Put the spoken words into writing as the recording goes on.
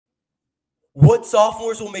What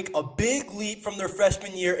sophomores will make a big leap from their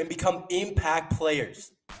freshman year and become impact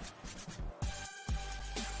players?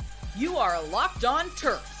 You are Locked On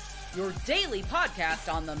Terps, your daily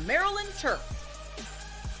podcast on the Maryland Terps.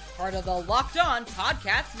 Part of the Locked On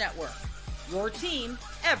Podcast Network, your team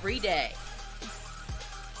every day.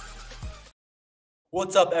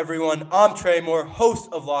 What's up, everyone? I'm Tre Moore, host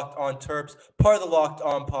of Locked On Terps, part of the Locked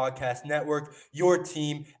On Podcast Network, your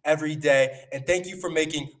team every day. And thank you for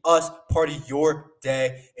making us part of your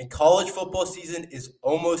day. And college football season is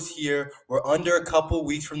almost here. We're under a couple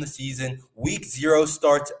weeks from the season. Week 0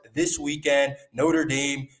 starts this weekend. Notre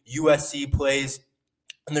Dame, USC plays.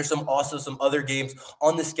 And there's also some other games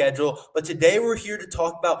on the schedule. But today we're here to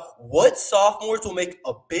talk about what sophomores will make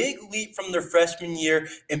a big leap from their freshman year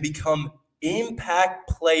and become impact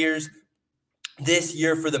players this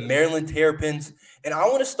year for the Maryland Terrapins. And I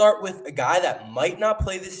want to start with a guy that might not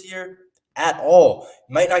play this year at all,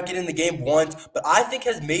 might not get in the game once, but I think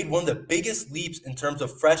has made one of the biggest leaps in terms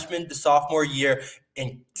of freshman to sophomore year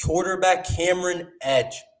in quarterback Cameron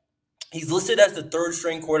Edge. He's listed as the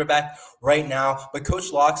third-string quarterback right now, but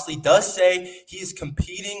Coach Locksley does say he's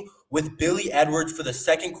competing with Billy Edwards for the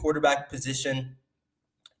second quarterback position.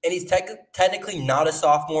 And he's technically not a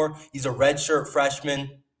sophomore. He's a redshirt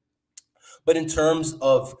freshman. But in terms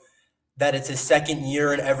of that it's his second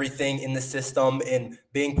year and everything in the system and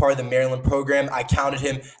being part of the Maryland program, I counted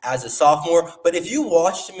him as a sophomore. But if you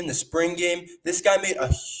watched him in the spring game, this guy made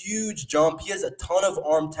a huge jump. He has a ton of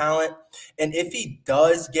arm talent. And if he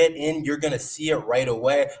does get in, you're going to see it right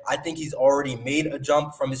away. I think he's already made a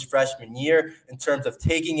jump from his freshman year in terms of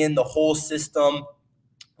taking in the whole system,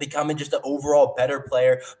 becoming just an overall better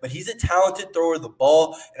player. But he's a talented thrower of the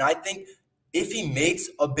ball, and I think if he makes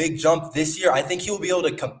a big jump this year, I think he'll be able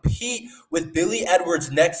to compete with Billy Edwards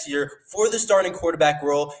next year for the starting quarterback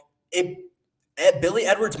role. Billy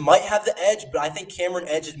Edwards might have the edge, but I think Cameron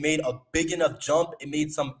Edge has made a big enough jump. It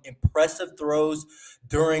made some impressive throws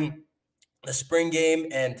during the spring game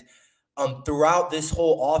and throughout this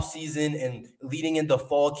whole offseason and leading into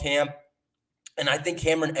fall camp. And I think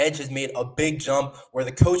Cameron Edge has made a big jump where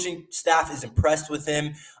the coaching staff is impressed with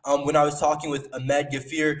him. When I was talking with Ahmed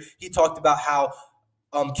Gafir, he talked about how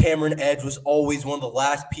Cameron Edge was always one of the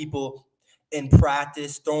last people in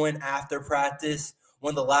practice, throwing after practice,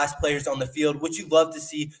 one of the last players on the field, which you love to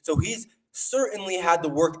see. So he's certainly had the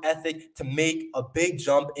work ethic to make a big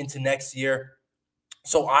jump into next year.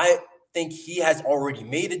 So I think he has already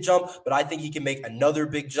made a jump, but I think he can make another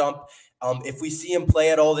big jump. If we see him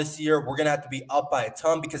play at all this year, we're going to have to be up by a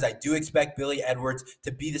ton because I do expect Billy Edwards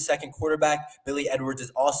to be the second quarterback. Billy Edwards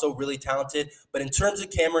is also really talented. But in terms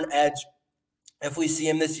of Cameron Edge, if we see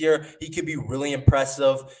him this year, he could be really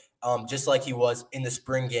impressive, just like he was in the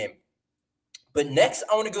spring game. But next,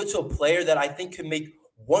 I want to go to a player that I think could make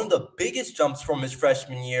one of the biggest jumps from his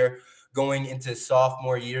freshman year going into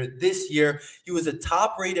sophomore year. This year, he was a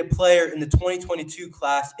top-rated player in the 2022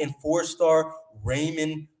 class in 4-star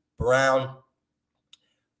Ramon Brown.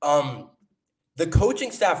 The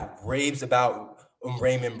coaching staff raves about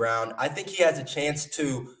Ramon Brown. I think he has a chance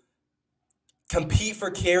to compete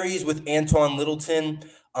for carries with Antoine Littleton.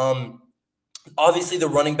 Obviously, the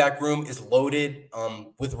running back room is loaded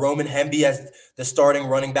with Roman Hemby as the starting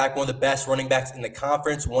running back, one of the best running backs in the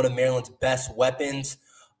conference, one of Maryland's best weapons.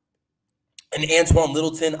 And Antoine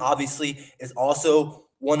Littleton, obviously, is also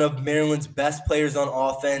one of Maryland's best players on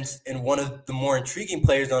offense and one of the more intriguing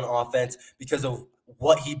players on offense because of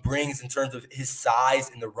what he brings in terms of his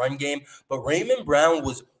size in the run game. But Ramon Brown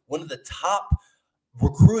was one of the top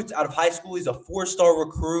recruits out of high school. He's a 4-star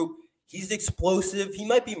recruit. He's explosive. He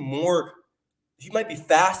might be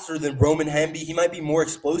faster than Roman Hemby. He might be more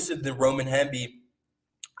explosive than Roman Hemby.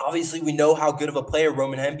 Obviously, we know how good of a player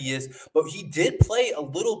Roman Hemby is, but he did play a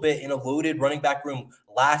little bit in a loaded running back room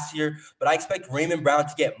last year. But I expect Ramon Brown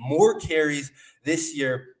to get more carries this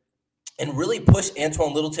year and really push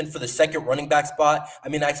Antoine Littleton for the second running back spot. I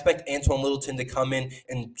mean, I expect Antoine Littleton to come in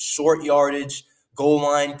short yardage, goal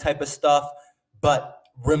line type of stuff. But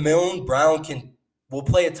Ramon Brown will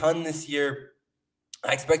play a ton this year.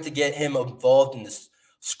 I expect to get him involved in this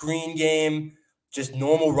screen game, just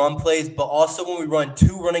normal run plays, but also when we run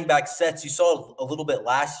 2 running back sets. You saw a little bit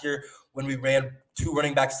last year when we ran 2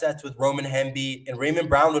 running back sets with Roman Hemby, and Ramon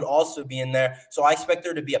Brown would also be in there. So I expect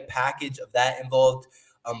there to be a package of that involved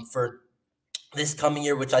for this coming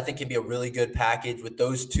year, which I think can be a really good package with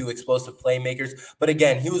those 2 explosive playmakers. But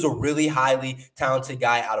again, he was a really highly talented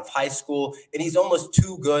guy out of high school, and he's almost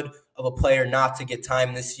too good of a player not to get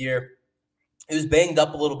time this year. He was banged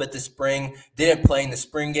up a little bit this spring, didn't play in the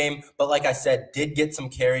spring game, but like I said, did get some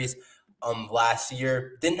carries last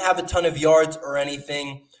year. Didn't have a ton of yards or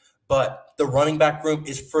anything, but the running back room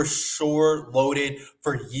is for sure loaded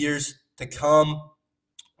for years to come.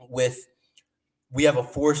 We have a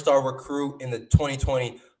 4-star recruit in the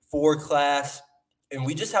 2024 class, and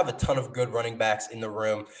we just have a ton of good running backs in the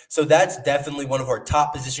room. So that's definitely one of our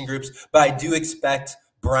top position groups, but I do expect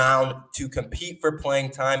Brown to compete for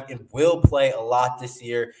playing time and will play a lot this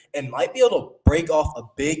year and might be able to break off a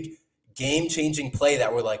big game-changing play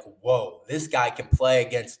that we're like, whoa, this guy can play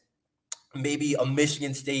against maybe a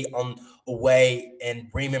Michigan State on away, and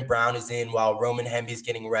Ramon Brown is in while Roman Hemby's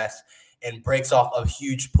getting rest and breaks off a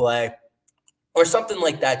huge play or something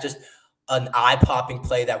like that. Just an eye-popping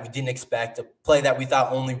play that we didn't expect, a play that we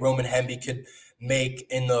thought only Roman Hemby could make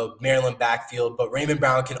in the Maryland backfield, but Ramon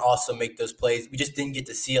Brown can also make those plays. We just didn't get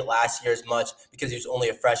to see it last year as much because he was only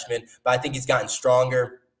a freshman, but I think he's gotten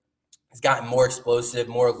stronger. He's gotten more explosive,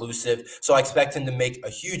 more elusive, so I expect him to make a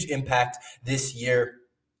huge impact this year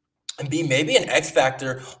and be maybe an X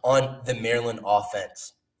factor on the Maryland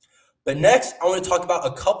offense. But next, I want to talk about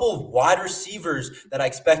a couple of wide receivers that I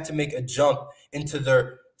expect to make a jump into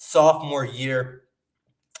their sophomore year.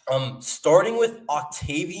 Starting with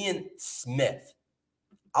Octavion Smith.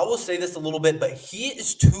 I will say this a little bit, but he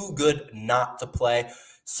is too good not to play.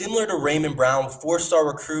 Similar to Ramon Brown, 4-star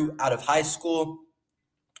recruit out of high school.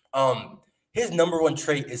 His number one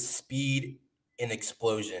trait is speed and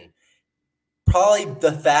explosion. Probably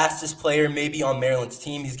the fastest player maybe on Maryland's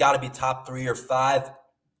team. He's got to be top 3 or 5.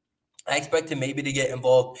 I expect him maybe to get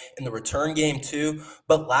involved in the return game too.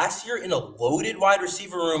 But last year in a loaded wide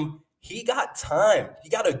receiver room, he got time. He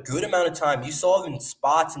got a good amount of time. You saw him in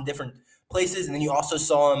spots in different places, and then you also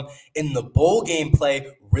saw him in the bowl game play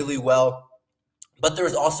really well. But there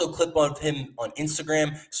was also a clip of him on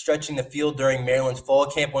Instagram stretching the field during Maryland's fall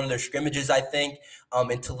camp, one of their scrimmages, I think,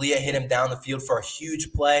 and Talia hit him down the field for a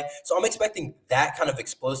huge play. So I'm expecting that kind of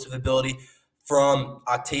explosive ability from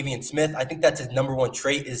Octavion Smith. I think that's his number one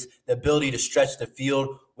trait, is the ability to stretch the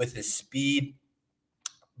field with his speed.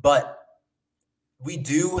 But we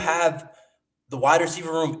do have the wide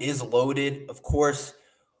receiver room is loaded, of course,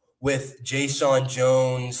 with Jayshon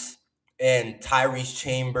Jones and Tyrese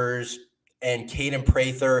Chambers and Caden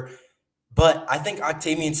Prather. But I think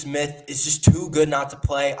Octavion Smith is just too good not to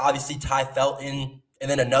play. Obviously, Ty Felton, and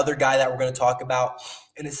then another guy that we're going to talk about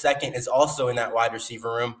in a second is also in that wide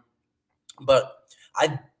receiver room. But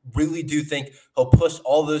I really do think he'll push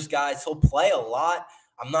all those guys. He'll play a lot.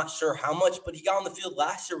 I'm not sure how much, but he got on the field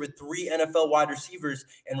last year with 3 NFL wide receivers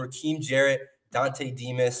and Rakeem Jarrett, Dante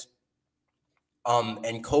Demas,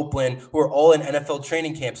 and Copeland, who are all in NFL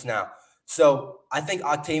training camps now. So I think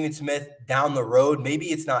Octavion Smith down the road,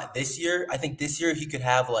 maybe it's not this year. I think this year he could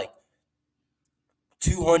have like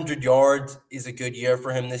 200 yards is a good year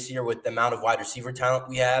for him this year with the amount of wide receiver talent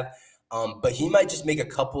we have. But he might just make a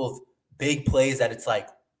couple of big plays that it's like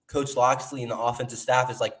Coach Loxley and the offensive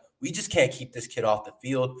staff is like, we just can't keep this kid off the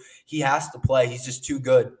field. He has to play. He's just too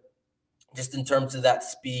good. Just in terms of that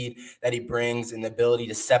speed that he brings and the ability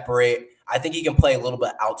to separate. I think he can play a little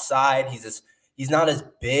bit outside. He's not as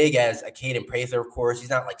big as a Caden Prather, of course.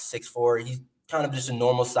 He's not like 6'4". He's kind of just a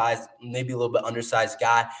normal size, maybe a little bit undersized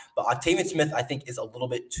guy. But Octavion Smith, I think, is a little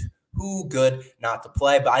bit too good not to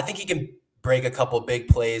play. But I think he can break a couple of big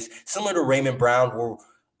plays, similar to Ramon Brown, where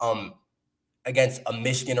against a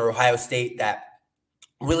Michigan or Ohio State that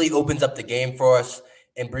really opens up the game for us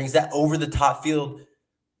and brings that over-the-top field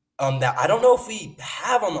that I don't know if we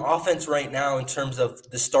have on the offense right now in terms of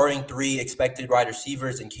the starting 3 expected wide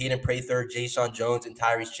receivers and Caden Prather, Jayshon Jones, and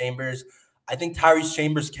Tyrese Chambers. I think Tyrese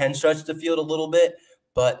Chambers can stretch the field a little bit,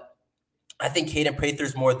 but I think Caden Prather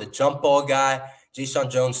is more the jump ball guy.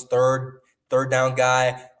 Jayshon Jones, third down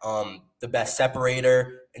guy, the best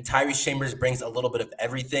separator. And Tyrese Chambers brings a little bit of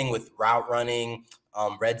everything with route running,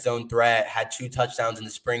 red zone threat, had 2 touchdowns in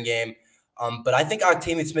the spring game. But I think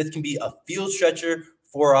Octavion Smith can be a field stretcher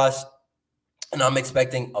for us, and I'm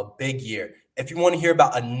expecting a big year. If you want to hear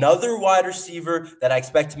about another wide receiver that I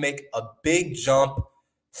expect to make a big jump,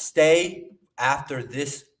 stay after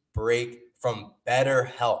this break from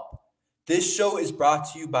BetterHelp. This show is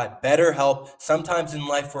brought to you by BetterHelp. Sometimes in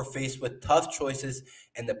life we're faced with tough choices,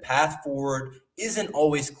 and the path forward isn't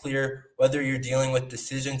always clear. Whether you're dealing with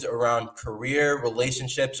decisions around career,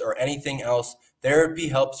 relationships, or anything else, therapy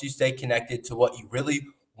helps you stay connected to what you really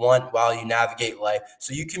want while you navigate life,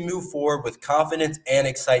 so you can move forward with confidence and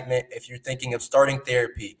excitement. If you're thinking of starting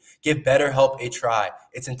therapy, give BetterHelp a try.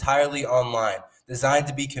 It's entirely online, designed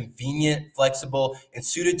to be convenient, flexible, and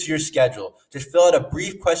suited to your schedule. Just fill out a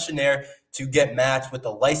brief questionnaire to get matched with a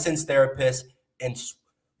licensed therapist and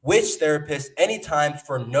switch therapists anytime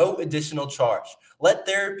for no additional charge. Let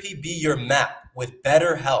therapy be your map with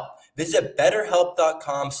BetterHelp. Visit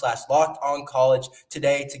betterhelp.com/lockedoncollege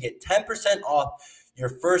today to get 10% off your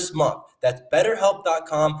first month. That's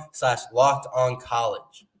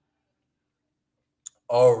betterhelp.com/lockedoncollege.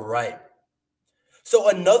 All right. So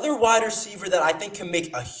another wide receiver that I think can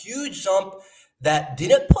make a huge jump that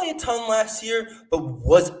didn't play a ton last year, but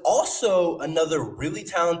was also another really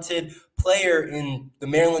talented player in the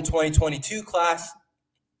Maryland 2022 class,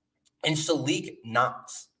 and Shaleek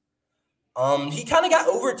Knotts. He kind of got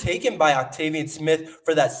overtaken by Octavion Smith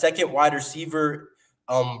for that second wide receiver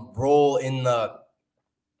role in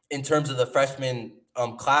terms of the freshman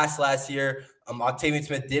class last year. Octavion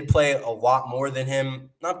Smith did play a lot more than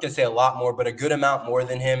him. Not going to say a lot more, but a good amount more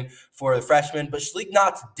than him for the freshman. But Shaleek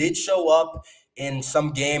Knotts did show up in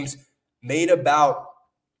some games, made about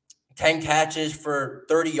 10 catches for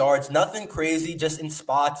 30 yards. Nothing crazy, just in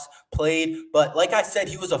spots played. But like I said,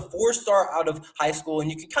 he was a 4-star out of high school, and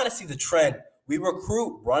you can kind of see the trend. We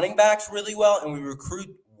recruit running backs really well, and we recruit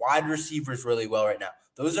wide receivers really well right now.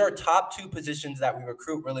 Those are our top 2 positions that we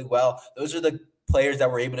recruit really well. Those are the players that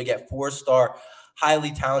were able to get 4-star,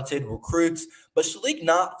 highly talented recruits. But Shaleek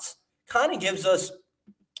Knotts kind of gives us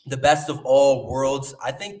the best of all worlds.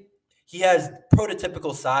 I think he has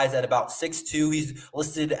prototypical size at about 6'2". He's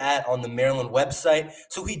listed at on the Maryland website.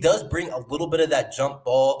 So he does bring a little bit of that jump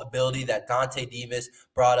ball ability that Dante Demas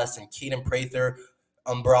brought us and Caden Prather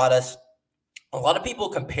brought us. A lot of people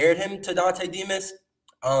compared him to Dante Demas.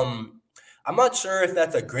 I'm not sure if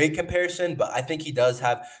that's a great comparison, but I think he does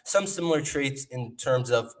have some similar traits in terms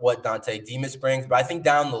of what Dante Demas brings. But I think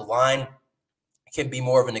down the line, he can be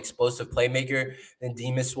more of an explosive playmaker than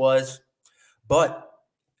Demas was. But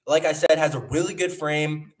like I said, has a really good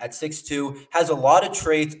frame at 6'2", has a lot of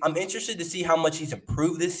traits. I'm interested to see how much he's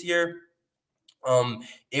improved this year.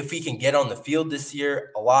 If he can get on the field this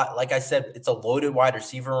year a lot. Like I said, it's a loaded wide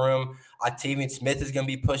receiver room. Octavion Smith is going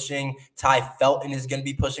to be pushing. Ty Felton is going to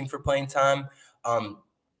be pushing for playing time.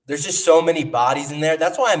 There's just so many bodies in there.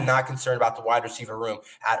 That's why I'm not concerned about the wide receiver room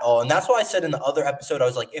at all. And that's why I said in the other episode, I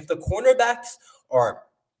was like, if the cornerbacks are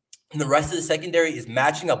and the rest of the secondary is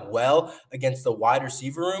matching up well against the wide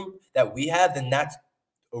receiver room that we have, then that's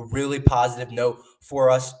a really positive note for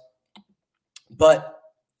us. But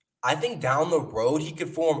I think down the road, he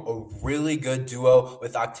could form a really good duo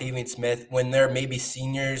with Octavion Smith when they're maybe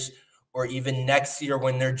seniors or even next year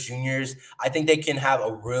when they're juniors. I think they can have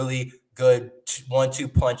a really good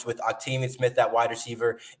 1-2 punch with Octavion Smith, that wide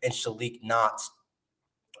receiver, and Shaleek Knotts.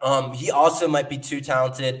 He also might be too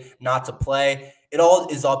talented not to play. It all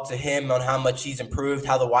is up to him on how much he's improved,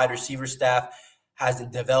 how the wide receiver staff has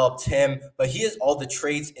developed him. But he has all the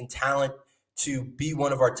traits and talent to be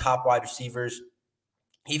one of our top wide receivers.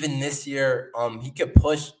 Even this year, he could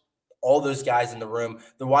push all those guys in the room.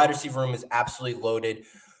 The wide receiver room is absolutely loaded.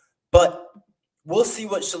 But we'll see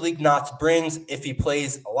what Shaleek Knotts brings if he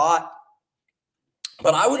plays a lot.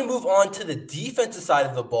 But I want to move on to the defensive side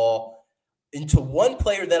of the ball into one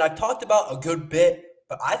player that I've talked about a good bit,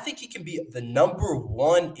 but I think he can be the number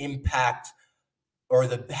one impact or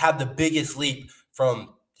have the biggest leap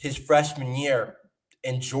from his freshman year,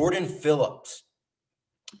 and Jordan Phillips.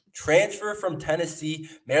 Transfer from Tennessee.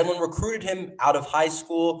 Maryland recruited him out of high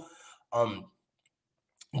school.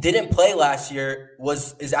 Didn't play last year.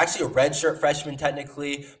 Is actually a redshirt freshman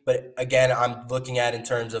technically, but again, I'm looking at in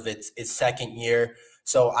terms of its second year.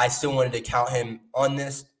 So I still wanted to count him on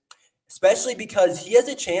this, especially because he has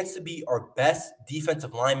a chance to be our best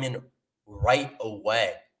defensive lineman right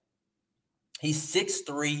away. He's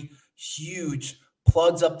 6'3", huge,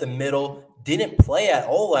 plugs up the middle. Didn't play at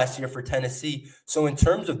all last year for Tennessee. So in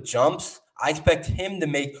terms of jumps, I expect him to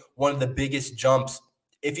make one of the biggest jumps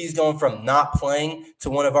if he's going from not playing to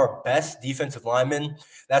one of our best defensive linemen.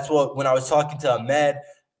 That's what, when I was talking to Ahmed,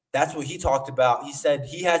 that's what he talked about. He said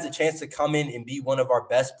he has a chance to come in and be one of our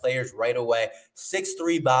best players right away.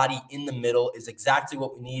 6'3" body in the middle is exactly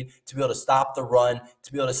what we need to be able to stop the run,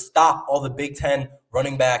 to be able to stop all the Big Ten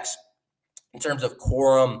running backs in terms of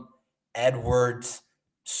Corum, Edwards,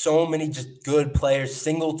 so many just good players,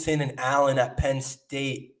 Singleton and Allen at Penn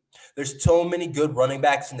State. There's so many good running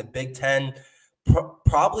backs in the Big Ten.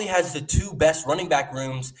 Probably has the 2 best running back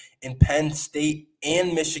rooms in Penn State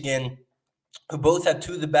and Michigan, who both have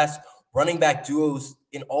 2 of the best running back duos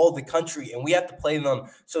in all of the country, and we have to play them.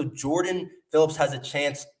 So Jordan Phillips has a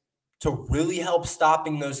chance to really help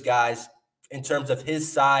stopping those guys in terms of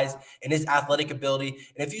his size and his athletic ability.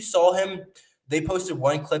 And if you saw him, they posted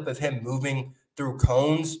one clip of him moving through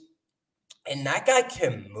cones, and that guy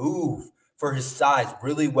can move for his size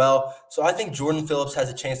really well. So I think Jordan Phillips has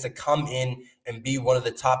a chance to come in and be one of the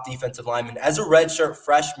top defensive linemen as a redshirt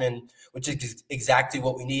freshman, which is exactly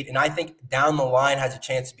what we need. And I think down the line has a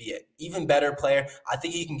chance to be an even better player. I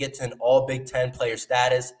think he can get to an all Big Ten player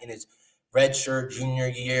status in his redshirt junior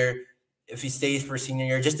year. If he stays for senior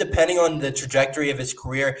year, just depending on the trajectory of his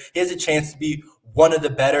career, he has a chance to be one of the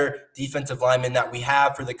better defensive linemen that we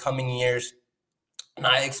have for the coming years. And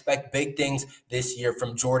I expect big things this year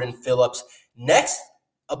from Jordan Phillips. Next,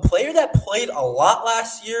 a player that played a lot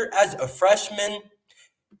last year as a freshman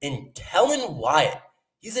in Kellen Wyatt.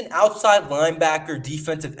 He's an outside linebacker,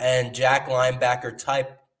 defensive end, jack linebacker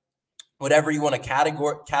type, whatever you want to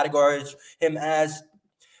categorize him as.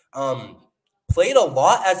 Played a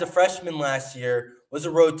lot as a freshman last year, was a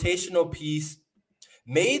rotational piece,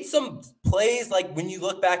 made some plays like when you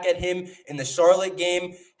look back at him in the Charlotte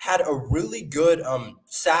game, had a really good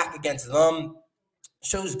sack against them,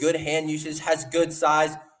 shows good hand usage, has good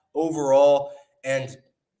size overall, and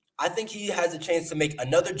I think he has a chance to make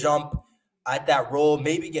another jump at that role,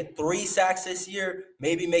 maybe get 3 sacks this year,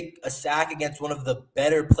 maybe make a sack against one of the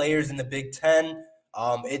better players in the Big Ten.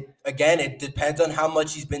 It depends on how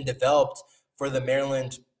much he's been developed for the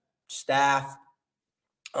Maryland staff,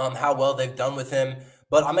 how well they've done with him.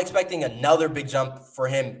 But I'm expecting another big jump for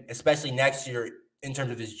him, especially next year in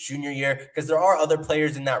terms of his junior year, because there are other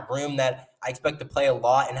players in that room that I expect to play a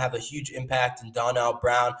lot and have a huge impact in Donnell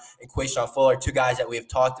Brown and Quayshawn Fuller, 2 guys that we have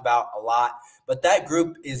talked about a lot. But that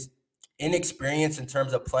group is inexperienced in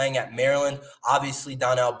terms of playing at Maryland. Obviously,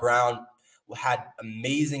 Donnell Brown had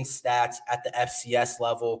amazing stats at the FCS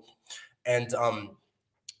level. And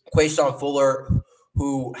Quayshawn Fuller,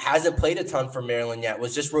 who hasn't played a ton for Maryland yet,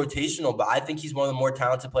 was just rotational, but I think he's one of the more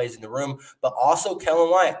talented players in the room. But also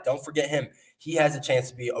Kellen Wyatt, don't forget him. He has a chance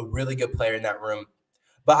to be a really good player in that room.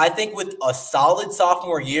 But I think with a solid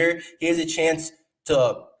sophomore year, he has a chance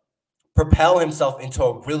to propel himself into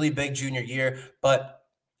a really big junior year. But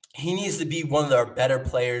he needs to be one of our better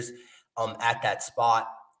players at that spot.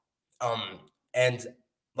 And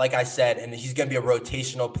like I said, and he's going to be a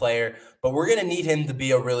rotational player, but we're going to need him to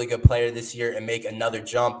be a really good player this year and make another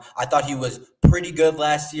jump. I thought he was pretty good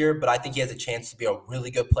last year, but I think he has a chance to be a really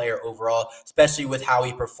good player overall, especially with how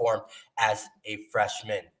he performed as a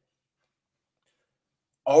freshman.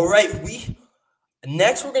 All right,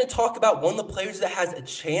 next we're going to talk about one of the players that has a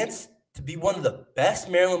chance to be one of the best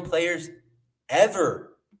Maryland players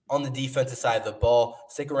ever on the defensive side of the ball.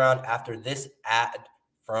 Stick around after this ad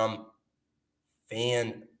from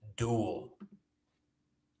FanDuel.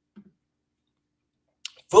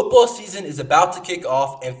 Football season is about to kick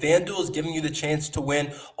off, and FanDuel is giving you the chance to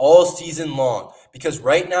win all season long. Because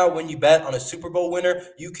right now, when you bet on a Super Bowl winner,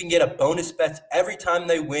 you can get a bonus bet every time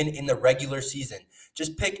they win in the regular season.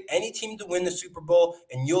 Just pick any team to win the Super Bowl,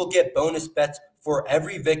 and you'll get bonus bets for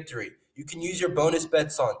every victory. You can use your bonus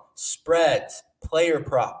bets on spreads, player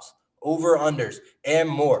props, over-unders, and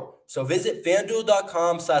more. So visit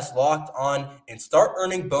FanDuel.com/lockedon and start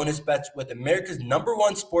earning bonus bets with America's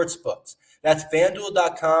 #1 sportsbooks. That's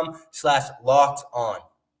FanDuel.com/lockedon.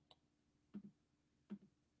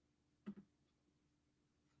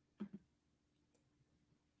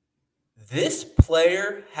 This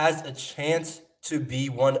player has a chance to be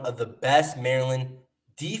one of the best Maryland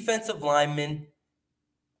defensive linemen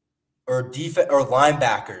or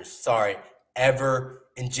linebackers, ever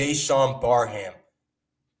in Jaysean Barham.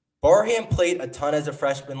 Barham played a ton as a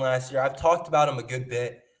freshman last year. I've talked about him a good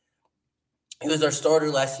bit. He was our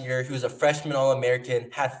starter last year. He was a freshman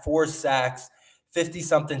All-American, had 4 sacks,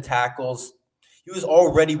 50-something tackles. He was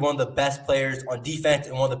already one of the best players on defense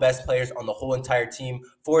and one of the best players on the whole entire team.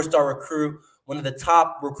 4-star recruit, one of the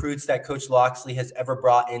top recruits that Coach Loxley has ever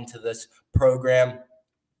brought into this program.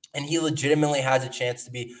 And he legitimately has a chance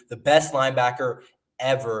to be the best linebacker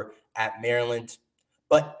ever at Maryland.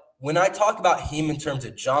 But when I talk about him in terms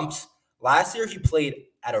of jumps, last year he played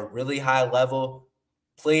at a really high level,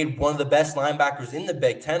 played one of the best linebackers in the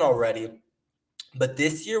Big Ten already. But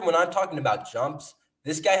this year, when I'm talking about jumps,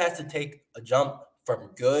 this guy has to take a jump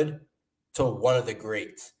from good to one of the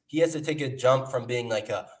greats. He has to take a jump from being like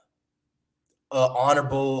a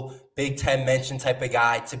honorable Big Ten mention type of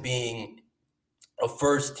guy to being a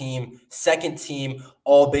first team, second team,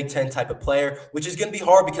 all Big Ten type of player, which is going to be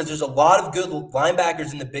hard because there's a lot of good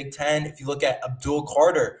linebackers in the Big Ten. If you look at Abdul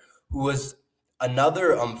Carter, who was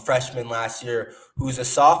another freshman last year, who's a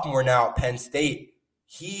sophomore now at Penn State,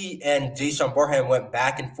 he and Jaysean Barham went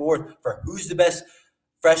back and forth for who's the best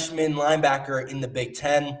freshman linebacker in the Big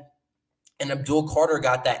Ten. And Abdul Carter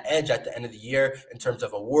got that edge at the end of the year in terms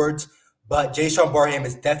of awards. But Jaysean Barham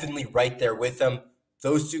is definitely right there with him.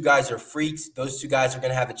 Those two guys are freaks. Those two guys are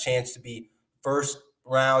going to have a chance to be first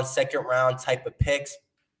round, second round type of picks.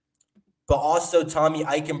 But also Tommy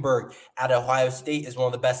Eichenberg at Ohio State is one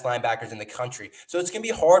of the best linebackers in the country. So it's going to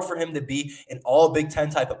be hard for him to be an all Big Ten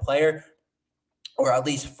type of player, or at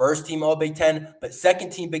least first team all Big Ten. But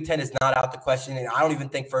second team Big Ten is not out the question. And I don't even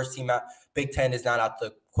think first team Big Ten is not out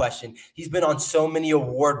the question. He's been on so many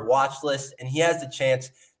award watch lists, and he has the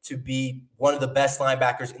chance to be one of the best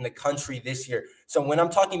linebackers in the country this year. So when I'm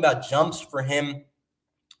talking about jumps for him,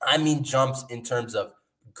 I mean jumps in terms of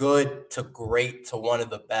good to great to one of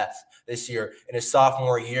the best this year in his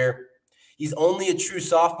sophomore year. He's only a true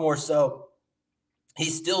sophomore, so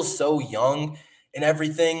he's still so young and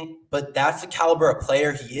everything, but that's the caliber of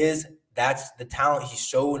player he is. That's the talent he's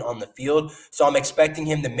shown on the field. So I'm expecting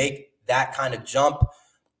him to make that kind of jump.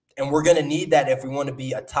 And we're going to need that if we want to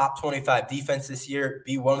be a top 25 defense this year,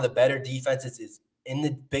 be one of the better defenses in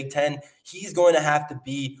the Big Ten. He's going to have to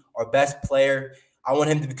be our best player. I want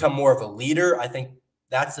him to become more of a leader. I think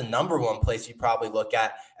that's the number one place you probably look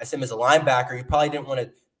at as him as a linebacker. You probably didn't want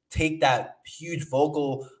to take that huge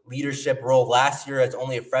vocal leadership role last year as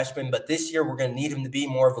only a freshman, but this year we're going to need him to be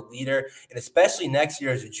more of a leader, and especially next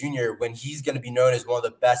year as a junior when he's going to be known as one of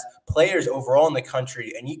the best players overall in the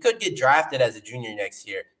country, and he could get drafted as a junior next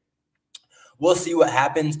year. We'll see what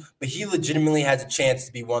happens, but he legitimately has a chance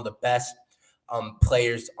to be one of the best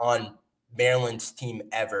players on Maryland's team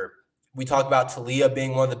ever. We talk about Talia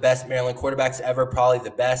being one of the best Maryland quarterbacks ever, probably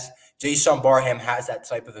the best. Jayshon Barham has that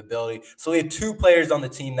type of ability. So we have two players on the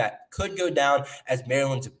team that could go down as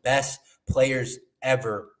Maryland's best players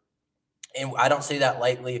ever. And I don't say that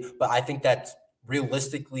lightly, but I think that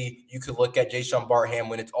realistically you could look at Jayshon Barham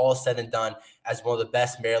when it's all said and done as one of the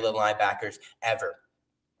best Maryland linebackers ever.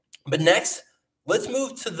 But next, let's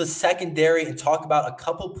move to the secondary and talk about a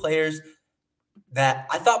couple players that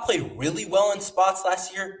I thought played really well in spots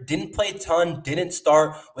last year. Didn't play a ton, didn't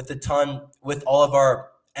start with a ton with all of our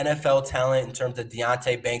NFL talent in terms of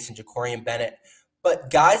Deonte Banks and Jacorian Bennett. But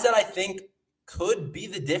guys that I think could be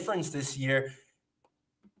the difference this year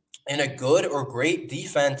in a good or great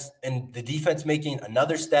defense, and the defense making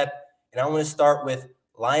another step. And I want to start with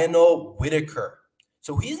Lionel Whitaker.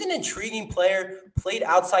 So he's an intriguing player, played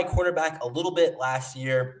outside cornerback a little bit last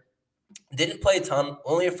year. Didn't play a ton,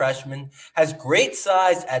 only a freshman. Has great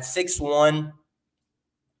size at 6'1".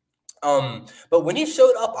 But when he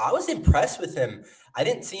showed up, I was impressed with him. I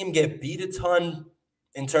didn't see him get beat a ton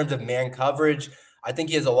in terms of man coverage. I think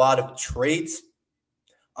he has a lot of traits.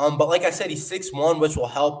 But like I said, he's 6'1", which will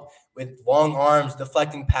help with long arms,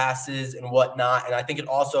 deflecting passes, and whatnot. And I think it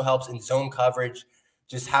also helps in zone coverage,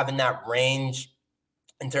 just having that range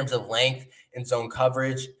in terms of length and zone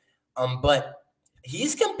coverage. But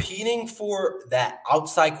he's competing for that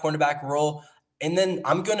outside cornerback role. And then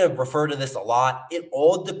I'm going to refer to this a lot. It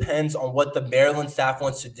all depends on what the Maryland staff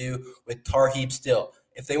wants to do with Tarheeb Still.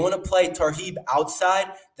 If they want to play Tarheeb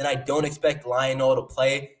outside, then I don't expect Lionel to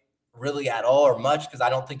play really at all or much because I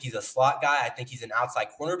don't think he's a slot guy. I think he's an outside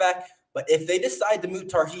cornerback. But if they decide to move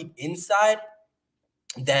Tarheeb inside,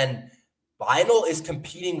 then Lionel is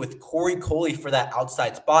competing with Corey Coley for that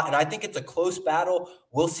outside spot, and I think it's a close battle.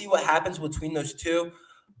 We'll see what happens between those two,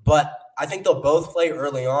 but I think they'll both play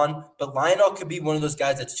early on. But Lionel could be one of those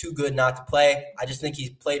guys that's too good not to play. I just think he's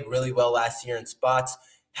played really well last year in spots,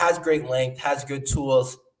 has great length, has good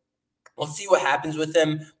tools. We'll see what happens with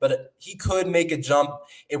him, but he could make a jump.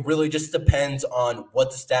 It really just depends on what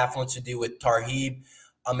the staff wants to do with Tarheeb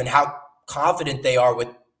and how confident they are with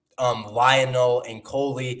Lionel and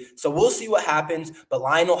Coley. So we'll see what happens, but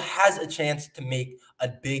Lionel has a chance to make a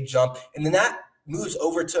big jump. And then that moves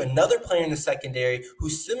over to another player in the secondary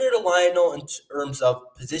who's similar to Lionel in terms of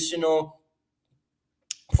positional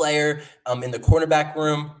player in the cornerback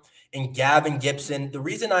room, and Gavin Gibson. The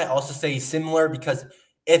reason I also say he's similar because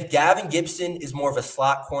if Gavin Gibson is more of a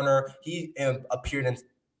slot corner, he appeared in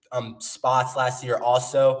spots last year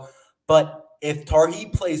also. But if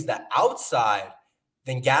Tarheeb plays the outside,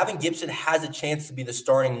 then Gavin Gibson has a chance to be the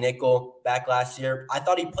starting nickel back last year. I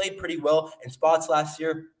thought he played pretty well in spots last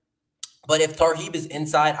year. But if Tarheeb is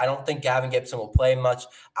inside, I don't think Gavin Gibson will play much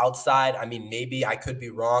outside. I mean, maybe I could be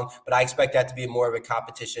wrong, but I expect that to be more of a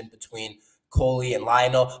competition between Coley and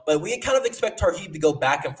Lionel. But we kind of expect Tarheeb to go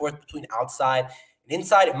back and forth between outside and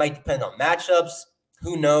inside. It might depend on matchups.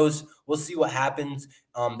 Who knows? We'll see what happens.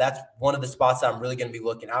 That's one of the spots that I'm really going to be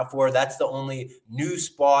looking out for. That's the only new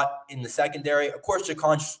spot in the secondary. Of course,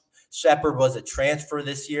 Jaquan Shepard was a transfer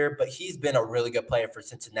this year, but he's been a really good player for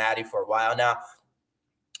Cincinnati for a while now.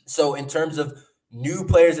 So in terms of new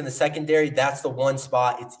players in the secondary, that's the one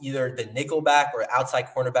spot. It's either the nickelback or outside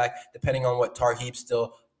cornerback, depending on what Tarheeb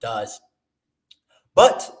Still does.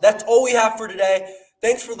 But that's all we have for today.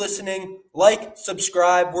 Thanks for listening. Like,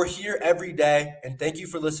 subscribe. We're here every day. And thank you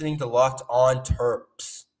for listening to Locked On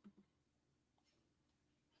Terps.